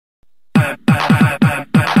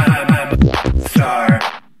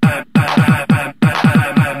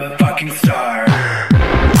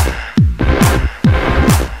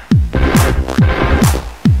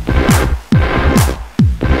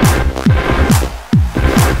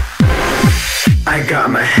Got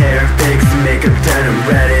my hair fixed, makeup done, I'm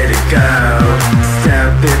ready to go.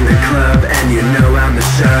 Step in the club and you know I'm the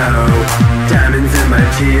show. Diamonds in my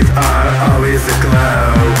teeth are always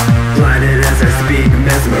aglow. Blinded as I speak,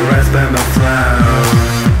 mesmerized by my flow.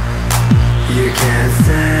 You can't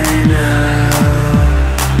say no.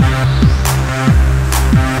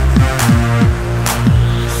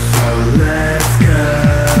 So let's go.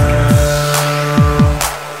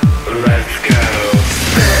 Let's go.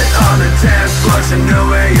 Spit on the dance floor to know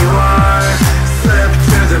where you are. Slip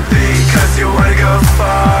to the beat cause you wanna go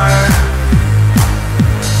far.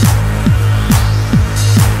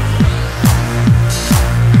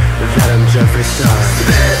 That I'm Jeffree Star.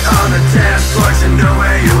 Spit on the dance floor to know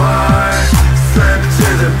where you are. Slip to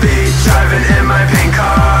the beat, driving in my pink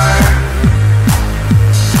car.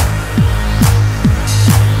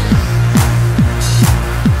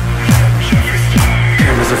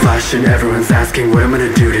 Cameras are flashing, everyone's asking what I'm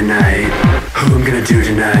gonna do tonight. Who I'm gonna do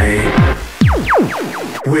tonight.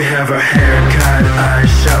 We have our hair cut, eyes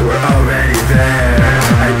shut, we're already there.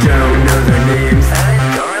 I don't know their names, I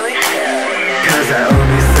don't really care, cause I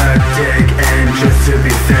only suck dick, and just to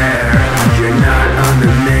be fair, you're not on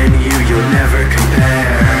the menu, you'll never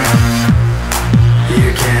compare.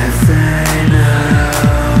 You can't say no.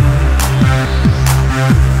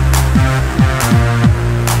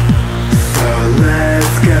 So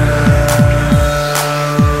let's go.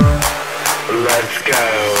 Let's go.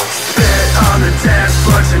 Spit on the dance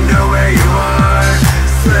floor to know where you are.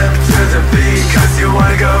 Slip to the beat cause you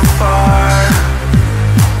wanna go far.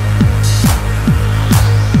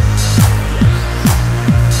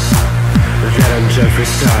 That I'm Jeffree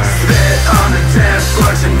Star. Spit on the dance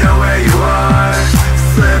floor to know where you are.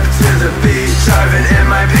 Slip to the beat, driving in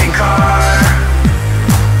my pink car.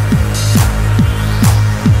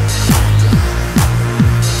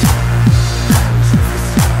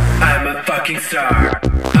 I'm a fucking star.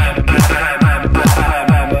 I'm a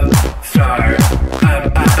star.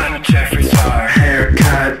 I'm Jeffree Star.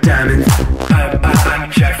 Haircut, diamonds.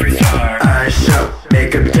 I'm Jeffree Star. Eyes shut,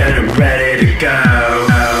 makeup done, I'm ready to go.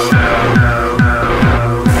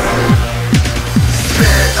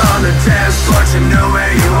 Spit on the dance floor to know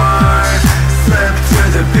where you are. Slip to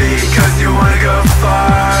the beat cause you wanna go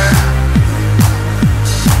far.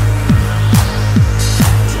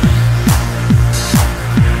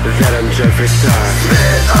 That I'm Jeffree Star.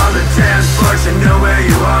 Spit on the dance floor to know where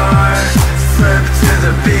you are. Slip to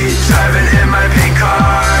the beat, driving in my pink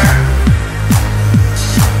car.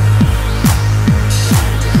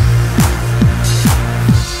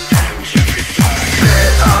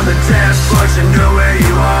 Spit on the dance floor to know where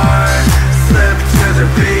you are. Slip to the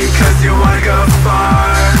beat cause you wanna go far.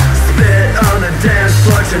 Spit on the dance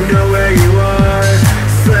floor to know where you are.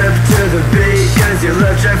 Slip to the beat cause you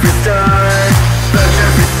love Jeffree Star. Love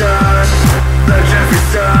Jeffree Star. Love Jeffree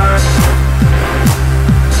Star.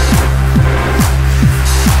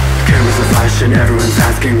 Cameras are flashing, everyone's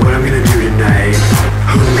asking what I'm gonna do tonight.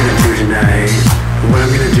 Who I'm gonna do tonight. What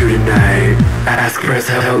I'm gonna do tonight. Ask Press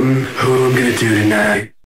Hilton who I'm gonna do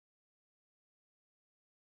tonight.